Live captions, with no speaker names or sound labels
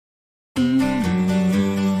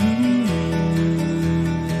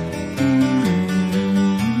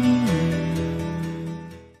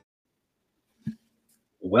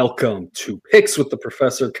Welcome to Picks with the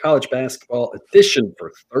Professor, college basketball edition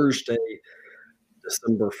for Thursday,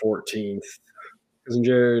 December 14th. Cousin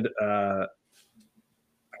Jared, I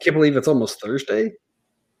can't believe it's almost Thursday.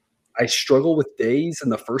 I struggle with days in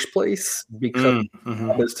the first place because my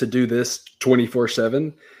job is to do this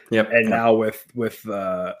 24/7. Yep. And now with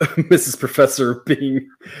Mrs. Professor being,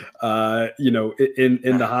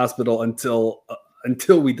 in the hospital until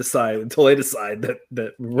they decide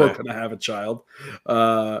that we're going to have a child.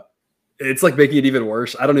 It's like making it even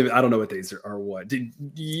worse. I don't know what days are what.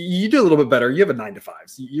 You do a little bit better. You have a 9 to 5.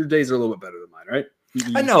 So your days are a little bit better than mine, right?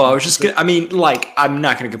 I know. I'm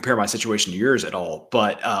not going to compare my situation to yours at all,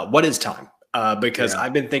 but what is time? Because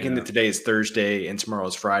I've been thinking that today is Thursday and tomorrow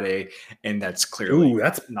is Friday, and that's clearly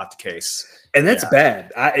not the case. And that's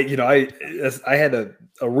bad. I had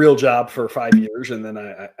a real job for 5 years, and then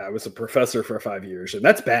I was a professor for 5 years, and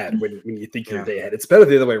that's bad when you think you're a day ahead. It's better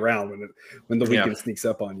the other way around when the weekend sneaks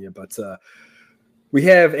up on you. But we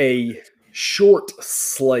have a short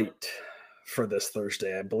slate for this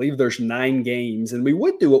Thursday. I believe there's 9 games, and we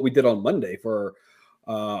would do what we did on Monday for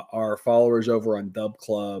our followers over on Dub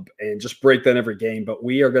Club and just break down every game. But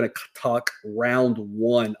we are going to talk round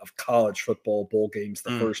 1 of college football bowl games,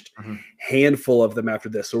 the first handful of them after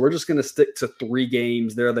this. So we're just going to stick to 3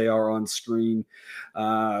 games. There they are on screen.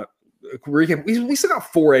 We still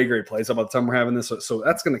got 4 A-grade plays by the time we're having this. So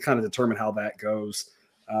that's going to kind of determine how that goes.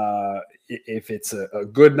 If it's a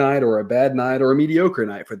good night or a bad night or a mediocre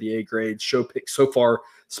night for the A-grade. Show pick so far,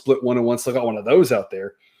 split 1-1. Still got one of those out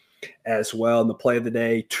there as well. In the play of the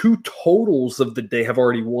day, 2 totals of the day have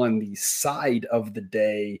already won. The side of the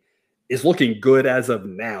day is looking good as of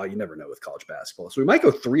now. You never know with college basketball. So we might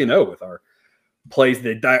go 3-0 with our plays.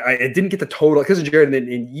 I didn't get the total because of Jared,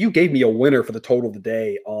 and you gave me a winner for the total of the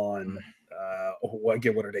day on what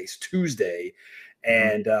today's Tuesday,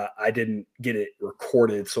 and I didn't get it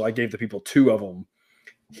recorded. So I gave the people 2 of them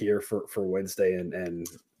here for Wednesday, and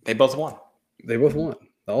they both won.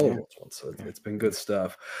 All of those ones. So it's been good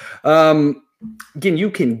stuff. Again,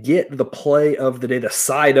 you can get the play of the day, the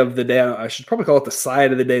side of the day. I should probably call it the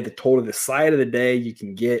side of the day, the total, the side of the day. You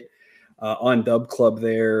can get on Dub Club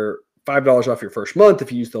there. $5 off your first month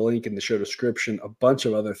if you use the link in the show description. A bunch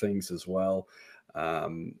of other things as well,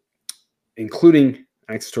 including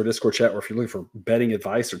access to our Discord chat, or if you're looking for betting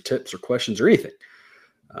advice or tips or questions or anything,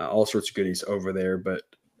 all sorts of goodies over there. But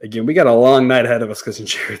again, we got a long night ahead of us, Cousin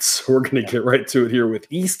Jared, so we're going to get right to it here with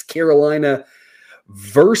East Carolina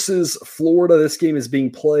versus Florida. This game is being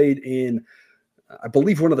played in, I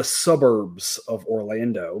believe, one of the suburbs of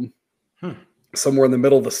Orlando, somewhere in the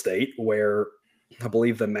middle of the state, where I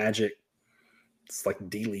believe the Magic, it's like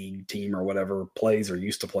D-League team or whatever, plays or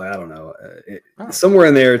used to play. I don't know. Somewhere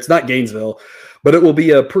in there. It's not Gainesville, but it will be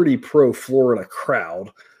a pretty pro-Florida crowd.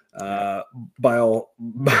 By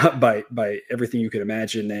everything you can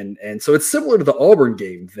imagine. And so it's similar to the Auburn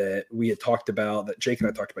game that we had talked about, that Jake and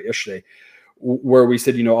I talked about yesterday, where we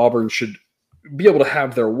said, Auburn should be able to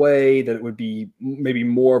have their way, that it would be maybe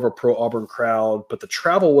more of a pro-Auburn crowd, but the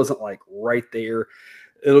travel wasn't like right there.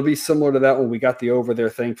 It'll be similar to that when we got the over there,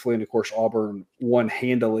 thankfully. And of course, Auburn won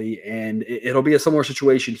handily, and it'll be a similar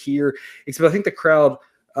situation here, except I think the crowd,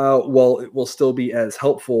 while it will still be as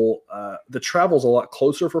helpful, the travel's a lot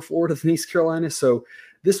closer for Florida than East Carolina. So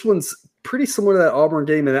this one's pretty similar to that Auburn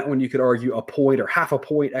game. And that one, you could argue a point or half a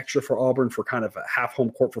point extra for Auburn for kind of a half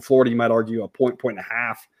home court. For Florida, you might argue a point and a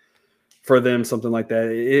half for them, something like that.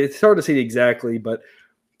 It's hard to see exactly, but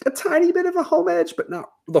a tiny bit of a home edge, but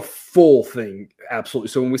not the full thing. Absolutely.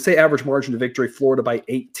 So when we say average margin of victory, Florida by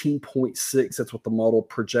 18.6, that's what the model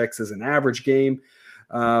projects as an average game.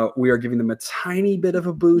 We are giving them a tiny bit of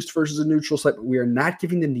a boost versus a neutral site, but we are not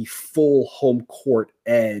giving them the full home court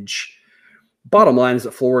edge. Bottom line is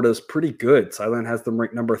that Florida is pretty good. Sideline has them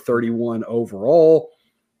ranked number 31 overall.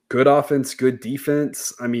 Good offense, good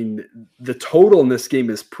defense. I mean, the total in this game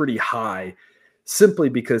is pretty high simply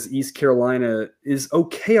because East Carolina is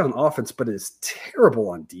okay on offense, but is terrible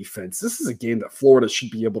on defense. This is a game that Florida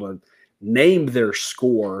should be able to name their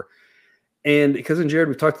score. And because, Jared,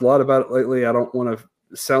 we've talked a lot about it lately. I don't want to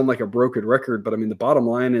sound like a broken record, but I mean, the bottom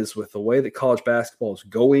line is, with the way that college basketball is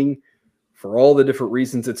going, for all the different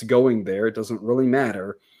reasons it's going there, it doesn't really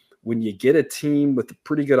matter. When you get a team with a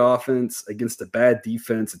pretty good offense against a bad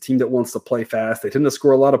defense, a team that wants to play fast, they tend to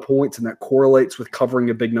score a lot of points, and that correlates with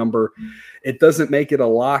covering a big number. It doesn't make it a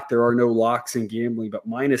lock. There are no locks in gambling, but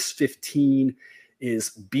minus 15 is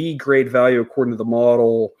B grade value according to the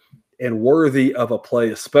model, and worthy of a play,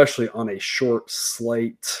 especially on a short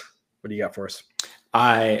slate. What do you got for us?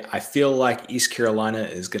 I feel like East Carolina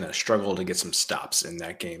is going to struggle to get some stops in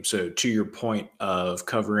that game. So to your point of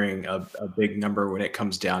covering a big number when it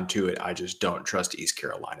comes down to it, I just don't trust East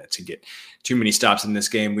Carolina to get too many stops in this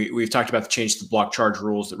game. We've talked about the change to the block charge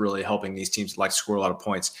rules that really helping these teams that like to score a lot of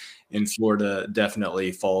points. And Florida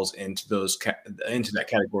definitely falls into into that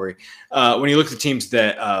category. When you look at the teams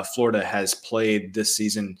that Florida has played this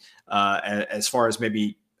season, as far as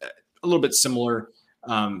maybe a little bit similar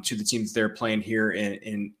to the teams they're playing here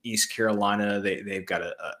in East Carolina. They've got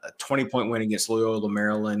a 20-point win against Loyola,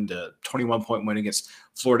 Maryland, a 21-point win against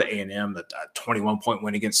Florida A&M, a 21-point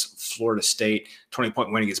win against Florida State,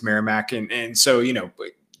 20-point win against Merrimack. And so,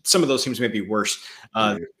 some of those teams may be worse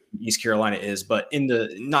East Carolina is, but in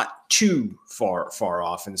the not too far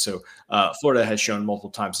off. And so Florida has shown multiple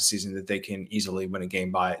times this season that they can easily win a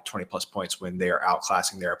game by 20 plus points when they are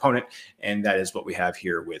outclassing their opponent. And that is what we have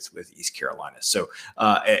here with East Carolina. So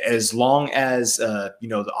as long as,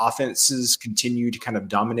 the offenses continue to kind of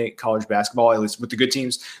dominate college basketball, at least with the good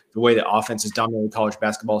teams, the way the offense has dominated college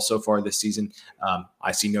basketball so far this season,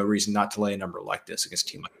 I see no reason not to lay a number like this against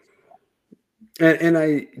a team like this. And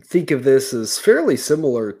I think of this as fairly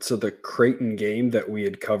similar to the Creighton game that we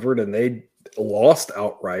had covered, and they lost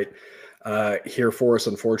outright here for us,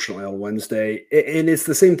 unfortunately, on Wednesday. And it's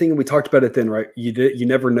the same thing we talked about it then, right? You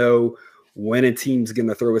never know when a team's going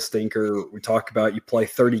to throw a stinker. We talked about you play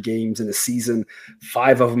 30 games in a season.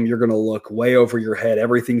 5 of them you're going to look way over your head.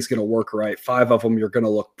 Everything's going to work right. 5 of them you're going to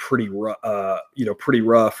look pretty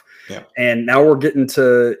rough. Yeah. And now we're getting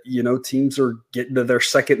to, teams are getting to their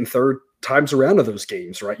second and third times around of those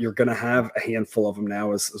games, right? You're going to have a handful of them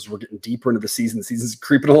now as we're getting deeper into the season. The season's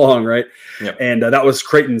creeping along, right? Yep. And that was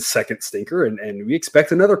Creighton's second stinker, and we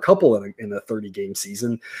expect another couple in a 30-game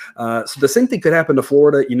season. So the same thing could happen to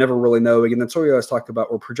Florida. You never really know. Again, that's what we always talk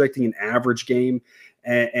about. We're projecting an average game,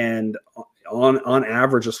 and on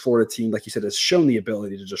average, this Florida team, like you said, has shown the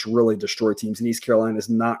ability to just really destroy teams. And East Carolina is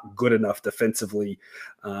not good enough defensively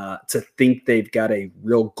to think they've got a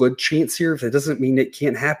real good chance here. That doesn't mean it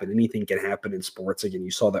can't happen. Anything can happen in sports. Again,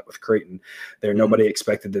 you saw that with Creighton. Nobody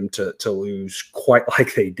expected them to lose quite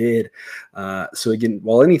like they did. So again,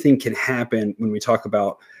 while anything can happen, when we talk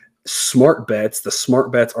about smart bets, the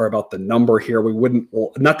smart bets are about the number here. We wouldn't,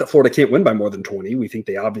 not that Florida can't win by more than 20. We think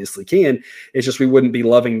they obviously can. It's just we wouldn't be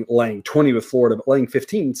loving laying 20 with Florida, but laying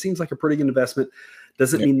 15 seems like a pretty good investment.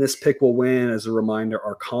 Doesn't mean this pick will win. As a reminder,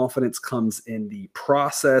 our confidence comes in the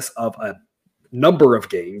process of a number of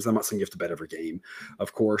games. I'm not saying you have to bet every game,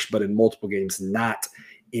 of course, but in multiple games, not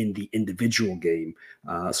in the individual game.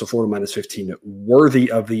 So Florida minus 15,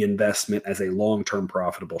 worthy of the investment as a long-term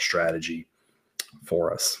profitable strategy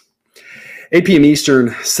for us. 8 p.m.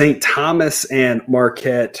 Eastern, St. Thomas and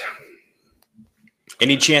Marquette.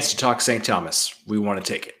 Any chance to talk St. Thomas? We want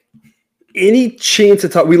to take it. Any chance to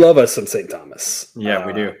talk? We love us some St. Thomas. Yeah,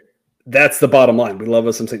 we do. That's the bottom line. We love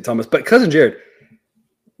us some St. Thomas. But Cousin Jared,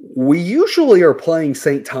 we usually are playing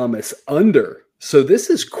St. Thomas under. So this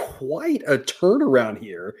is quite a turnaround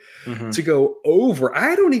here to go over.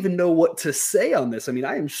 I don't even know what to say on this. I mean,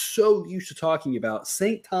 I am so used to talking about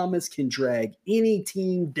St. Thomas can drag any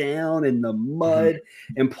team down in the mud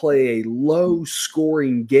and play a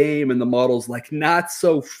low-scoring game, and the model's like, not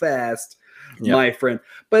so fast, my friend.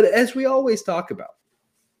 But as we always talk about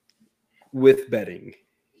with betting,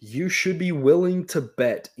 you should be willing to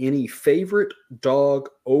bet any favorite dog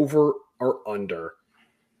over or under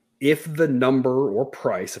if the number or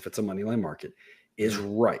price, if it's a money line market, is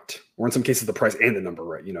right. Or in some cases, the price and the number,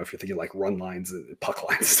 right? If you're thinking like run lines and puck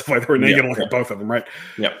lines and stuff like that, we're going to look at both of them, right?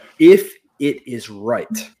 Yeah. If it is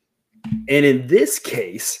right. And in this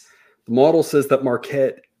case, the model says that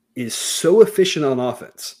Marquette is so efficient on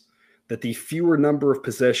offense that the fewer number of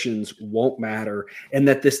possessions won't matter, and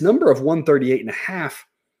that this number of 138.5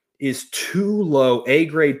 is too low.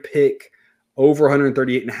 A-grade pick over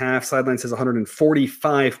 138.5. Sideline says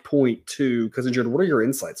 145.2. Cousin Jared, what are your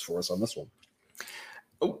insights for us on this one?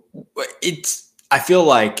 I feel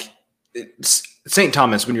like St.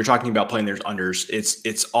 Thomas, when you're talking about playing their unders,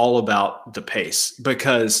 it's all about the pace,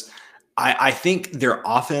 because I think their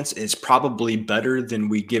offense is probably better than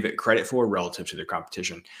we give it credit for relative to their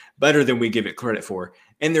competition, better than we give it credit for.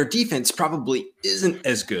 And their defense probably isn't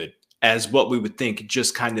as good as what we would think,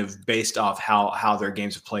 just kind of based off how their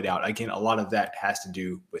games have played out. Again, a lot of that has to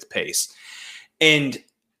do with pace. And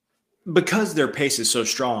because their pace is so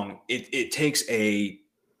strong, it takes a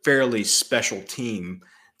fairly special team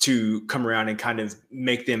to come around and kind of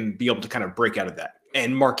make them be able to kind of break out of that.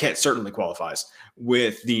 And Marquette certainly qualifies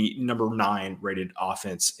with the number 9 rated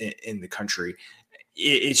offense in the country.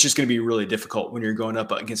 It's just going to be really difficult when you're going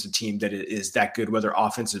up against a team that is that good, whether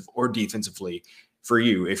offensive or defensively. for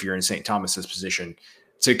you if you're in St. Thomas's position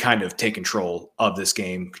to kind of take control of this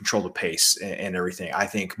game, control the pace and everything. I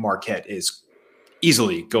think Marquette is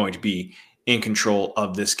easily going to be in control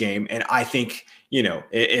of this game. And I think,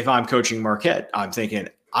 if I'm coaching Marquette, I'm thinking,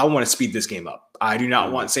 I want to speed this game up. I do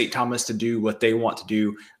not want St. Thomas to do what they want to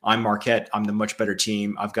do. I'm Marquette. I'm the much better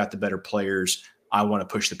team. I've got the better players. I want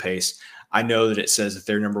to push the pace. I know that it says that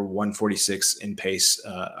they're number 146 in pace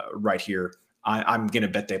right here. I'm going to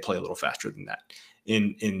bet they play a little faster than that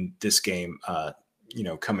in this game,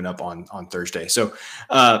 coming up on Thursday. So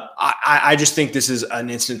I just think this is an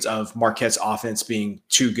instance of Marquette's offense being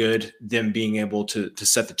too good, them being able to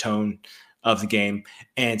set the tone of the game.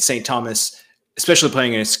 And St. Thomas, especially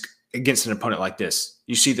playing against an opponent like this,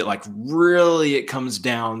 you see that like really it comes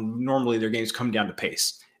down. Normally their games come down to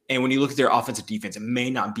pace. And when you look at their offensive defense, it may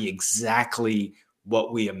not be exactly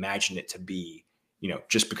what we imagine it to be,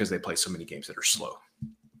 just because they play so many games that are slow.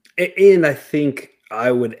 And I think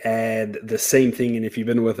I would add the same thing. And if you've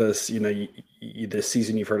been with us, this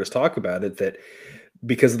season, you've heard us talk about it, that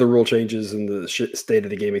because of the rule changes and the state of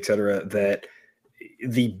the game, et cetera, that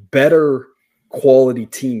the better quality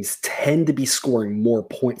teams tend to be scoring more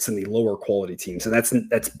points than the lower quality teams. And that's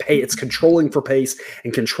it's controlling for pace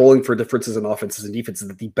and controlling for differences in offenses and defenses,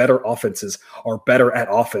 that the better offenses are better at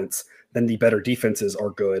offense than the better defenses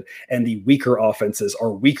are good. And the weaker offenses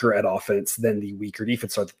are weaker at offense than the weaker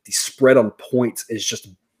defense are. The spread on points is just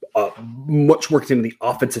much more in the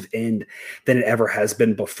offensive end than it ever has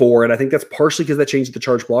been before. And I think that's partially because that changed the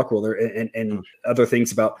charge block rule there and other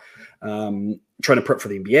things about trying to prep for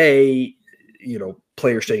the NBA,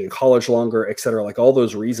 players staying in college longer, et cetera, like all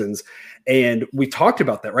those reasons. And we talked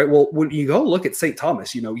about that, right? Well, when you go look at St.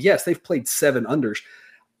 Thomas, yes, they've played 7 unders.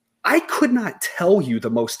 I could not tell you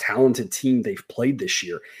the most talented team they've played this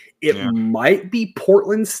year. It might be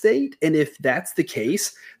Portland State. And if that's the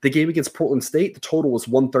case, the game against Portland State, the total was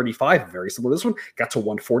 135, very similar to this one, got to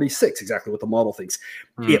 146, exactly what the model thinks.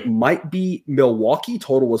 It might be Milwaukee,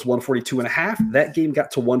 total was 142.5. That game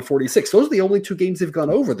got to 146. Those are the only 2 games they've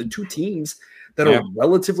gone over, the 2 teams that are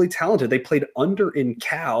relatively talented. They played under in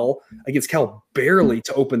against Cal barely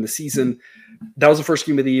to open the season. That was the first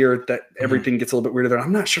game of the year that everything gets a little bit weirder there.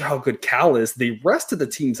 I'm not sure how good Cal is. The rest of the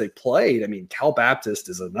teams they played, Cal Baptist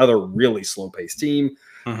is another really slow-paced team.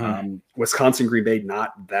 Wisconsin, Green Bay,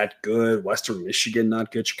 not that good. Western Michigan,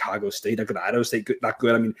 not good. Chicago State, not good. Idaho State, not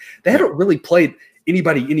good. They haven't really played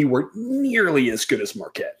anybody anywhere nearly as good as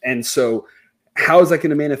Marquette. And so how is that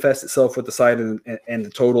going to manifest itself with the side and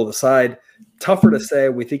the total? The side, tougher to say.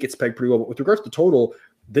 We think it's pegged pretty well. But with regards to total,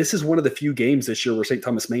 this is one of the few games this year where St.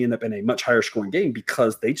 Thomas may end up in a much higher scoring game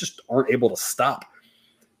because they just aren't able to stop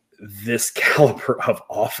this caliber of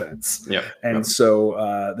offense.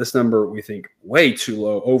 So this number, we think way too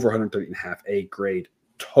low, over 130.5, A grade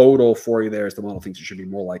total for you there, as the model thinks it should be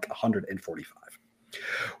more like 145,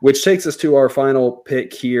 which takes us to our final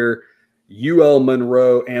pick here. UL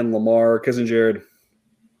Monroe and Lamar. Cousin Jared,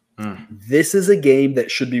 this is a game that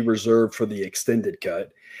should be reserved for the extended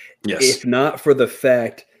cut. Yes. If not for the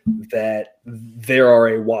fact that there are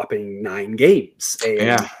a whopping 9 games.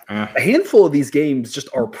 And a handful of these games just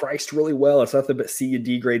are priced really well. It's nothing but C and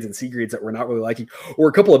D grades and C grades that we're not really liking, or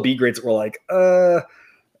a couple of B grades that we're like,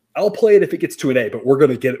 I'll play it if it gets to an A, but we're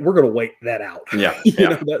going to wait that out.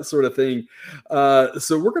 That sort of thing.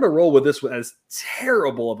 So we're going to roll with this one. As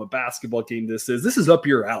terrible of a basketball game this is up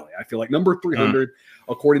your alley. I feel like number 300,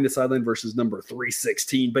 according to Sideline, versus number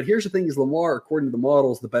 316. But here's the thing is Lamar, according to the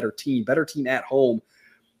models, the better team at home.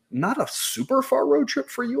 Not a super far road trip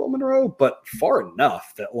for UL Monroe, but far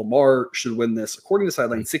enough that Lamar should win this. According to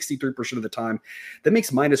Sideline, 63% of the time. That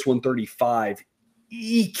makes minus 135.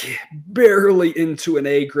 Barely into an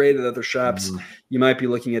A grade. At other shops, you might be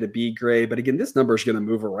looking at a B grade. But again, this number is going to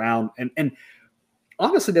move around. And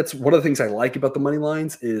honestly, that's one of the things I like about the money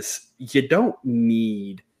lines is you don't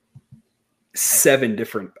need 7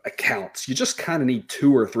 different accounts. You just kind of need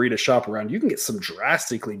 2 or 3 to shop around. You can get some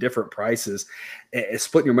drastically different prices,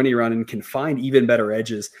 splitting your money around, and can find even better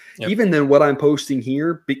edges, even than what I'm posting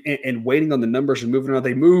here and waiting on the numbers and moving around.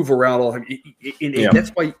 They move around all the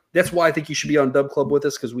time. That's why I think you should be on Dub Club with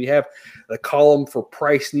us, because we have the column for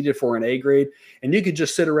price needed for an A grade, and you could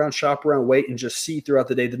just sit around, shop around, wait, and just see throughout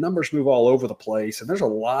the day. The numbers move all over the place, and there's a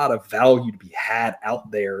lot of value to be had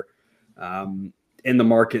out there. In the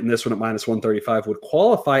market, and this one at minus 135 would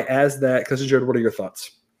qualify as that. Cousin Jared, what are your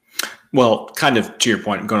thoughts? Well, kind of to your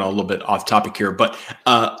point, I'm going a little bit off topic here, but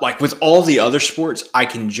like with all the other sports, I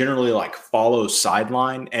can generally like follow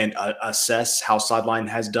Sideline and assess how Sideline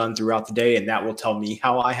has done throughout the day, and that will tell me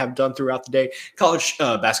how I have done throughout the day. College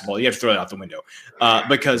basketball, you have to throw it out the window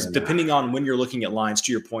because depending on when you're looking at lines,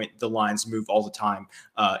 to your point, the lines move all the time.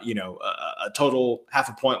 A total half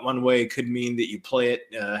a point one way could mean that you play it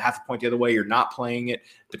half a point the other way. You're not playing it.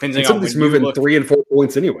 Depending on when moving look, 3 and 4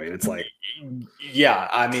 points anyway, and it's like, yeah,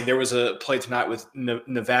 I mean, there was a play tonight with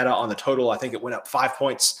Nevada on the total. I think it went up 5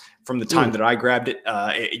 points from the time that I grabbed it.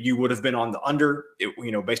 You would have been on the under,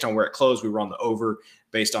 based on where it closed. We were on the over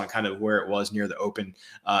based on kind of where it was near the open.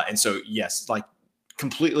 And so, yes, like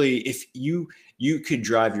completely, if you could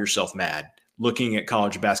drive yourself mad looking at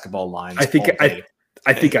college basketball lines. I think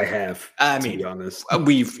I have. I mean, to be honest,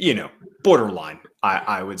 we've borderline.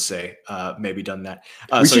 I would say maybe done that.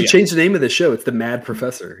 We should change the name of the show. It's the Mad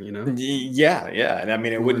Professor. Yeah, and I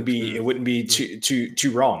mean it wouldn't be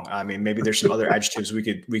too wrong. I mean maybe there's some other adjectives we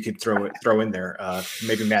could throw in there.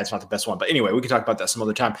 Maybe mad's not the best one, but anyway, we can talk about that some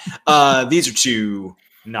other time. These are two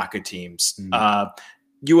not good teams.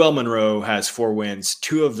 UL Monroe has 4 wins.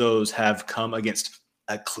 2 of those have come against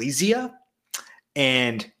Ecclesia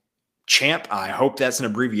and Champ. I hope that's an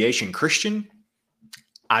abbreviation. Christian.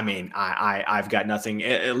 I mean, I've got nothing.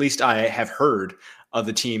 At least I have heard of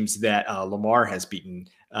the teams that Lamar has beaten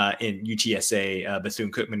in UTSA,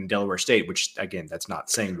 Bethune-Cookman, and Delaware State, which, again, that's not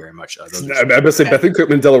saying very much. I was going to say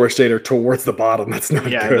Bethune-Cookman and Delaware State are towards the bottom. That's not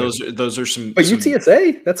good. Those are some. But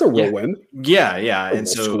UTSA, that's a real win. Yeah. And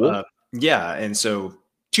so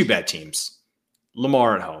 2 bad teams.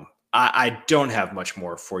 Lamar at home. I don't have much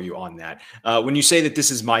more for you on that. When you say that this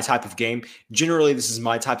is my type of game, generally this is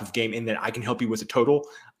my type of game in that I can help you with a total.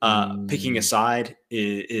 Picking a side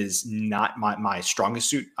is not my strongest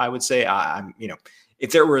suit, I would say. I'm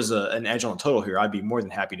if there was an edge on the total here, I'd be more than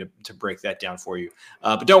happy to break that down for you.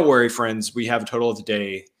 But don't worry, friends. We have a total of the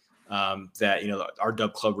day that our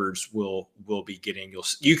Dub Clubbers will be getting.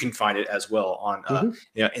 You can find it as well on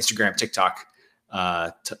Instagram, TikTok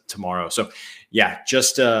tomorrow. So yeah,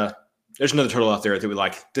 just there's another total out there that we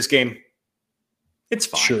like. This game, it's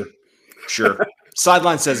fine. Sure.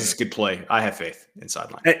 Sideline says it's a good play. I have faith in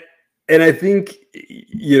Sideline. And I think,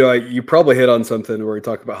 you probably hit on something where we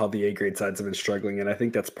talk about how the A grade sides have been struggling. And I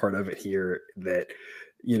think that's part of it here that,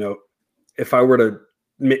 if I were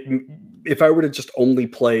to just only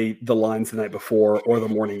play the lines the night before or the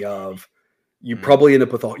morning of, you probably end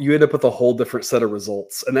up with a whole different set of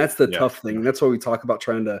results. And that's the tough thing. That's why we talk about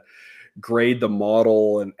trying to grade the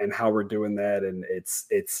model and how we're doing that. And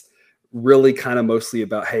it's really kind of mostly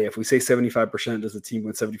about, hey, if we say 75%, does the team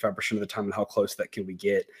win 75% of the time and how close that can we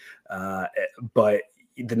get? But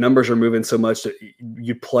the numbers are moving so much that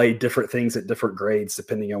you play different things at different grades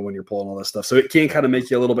depending on when you're pulling all this stuff. So it can kind of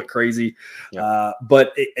make you a little bit crazy.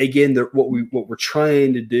 But again, what we're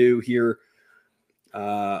trying to do here,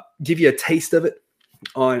 give you a taste of it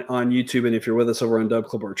on YouTube. And if you're with us over on Dub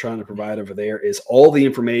Club, what we're trying to provide over there is all the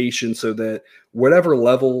information so that whatever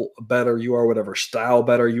level better you are, whatever style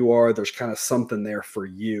better you are, there's kind of something there for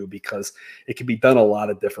you because it can be done a lot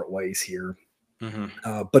of different ways here.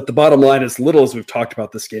 But the bottom line, as little as we've talked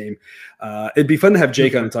about this game, it'd be fun to have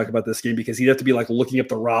Jake on and talk about this game because he'd have to be like looking up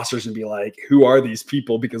the rosters and be like, who are these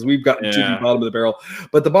people? Because we've gotten to the bottom of the barrel.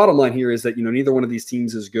 But the bottom line here is that, neither one of these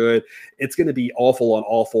teams is good. It's going to be awful on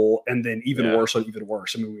awful and then even worse on even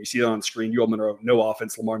worse. I mean, when you see it on screen, UL Monroe, no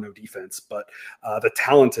offense, Lamar, no defense. But the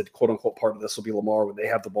talented, quote unquote, part of this will be Lamar when they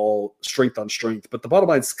have the ball strength on strength. But the bottom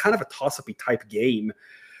line is kind of a toss-up-y type game.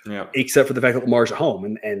 Except for the fact that Lamar's at home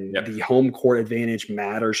and the home court advantage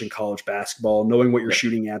matters in college basketball, knowing what you're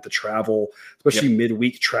shooting at, the travel, especially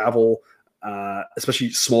midweek travel, especially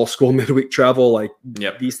small school midweek travel. Like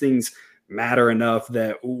these things matter enough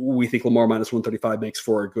that we think Lamar minus 135 makes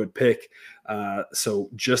for a good pick. So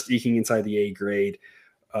just eking inside the A grade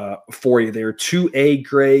for you there. 2 A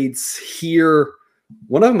grades here.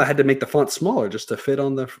 One of them I had to make the font smaller just to fit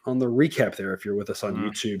on the recap there. If you're with us on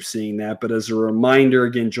YouTube, seeing that. But as a reminder,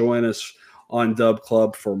 again, join us on Dub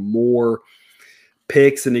Club for more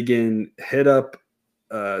picks. And again, hit up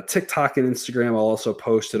TikTok and Instagram. I'll also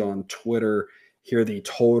post it on Twitter. Here, the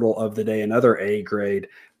total of the day, another A grade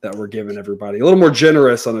that we're giving everybody. A little more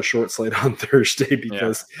generous on a short slate on Thursday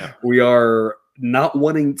because we are not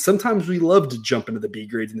wanting. Sometimes we love to jump into the B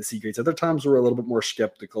grades and the C grades. Other times we're a little bit more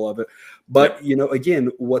skeptical of it. But again,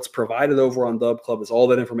 what's provided over on Dub Club is all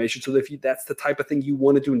that information. So if that's the type of thing you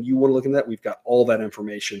want to do and you want to look into that, we've got all that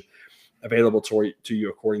information available to you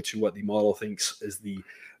according to what the model thinks is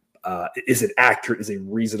is it accurate, is a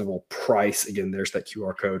reasonable price. Again, there's that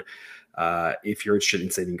QR code if you're interested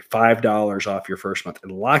in saving $5 off your first month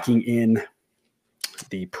and locking in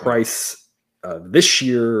the price this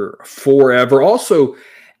year forever. Also,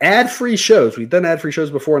 ad-free shows. We've done ad-free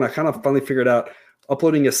shows before, and I kind of finally figured out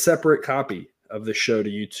uploading a separate copy of the show to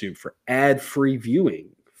YouTube for ad-free viewing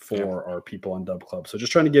for our people on Dub Club. So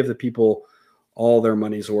just trying to give the people all their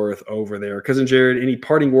money's worth over there. Cousin Jared, any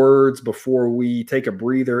parting words before we take a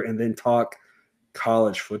breather and then talk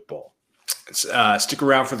college football? Stick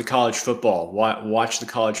around for the college football. Watch the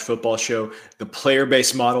college football show. The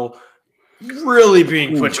player-based model really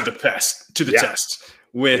being put to the test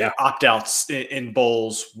with opt-outs in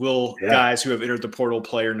bowls. Will guys who have entered the portal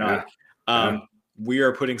play or not? We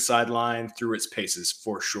are putting sideline through its paces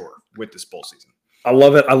for sure with this bowl season. I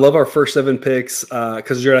love it. I love our first 7 picks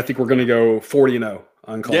because Jared, I think we're going to go 40-0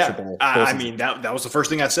 on college football. I mean, that was the first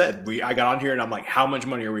thing I said. I got on here and I'm like, how much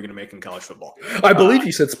money are we going to make in college football? I believe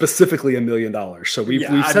you said specifically $1 million. So we've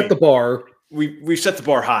set the bar. We've set the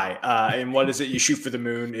bar high. And what is it? You shoot for the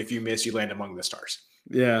moon. If you miss, you land among the stars.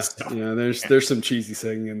 Yeah, there's some cheesy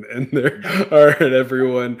singing in there. All right,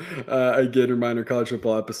 everyone. Again, reminder, college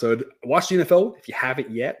football episode. Watch the NFL if you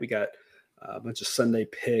haven't yet. We got a bunch of Sunday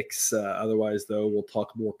picks. Otherwise, though, we'll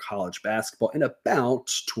talk more college basketball in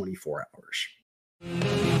about 24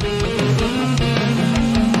 hours.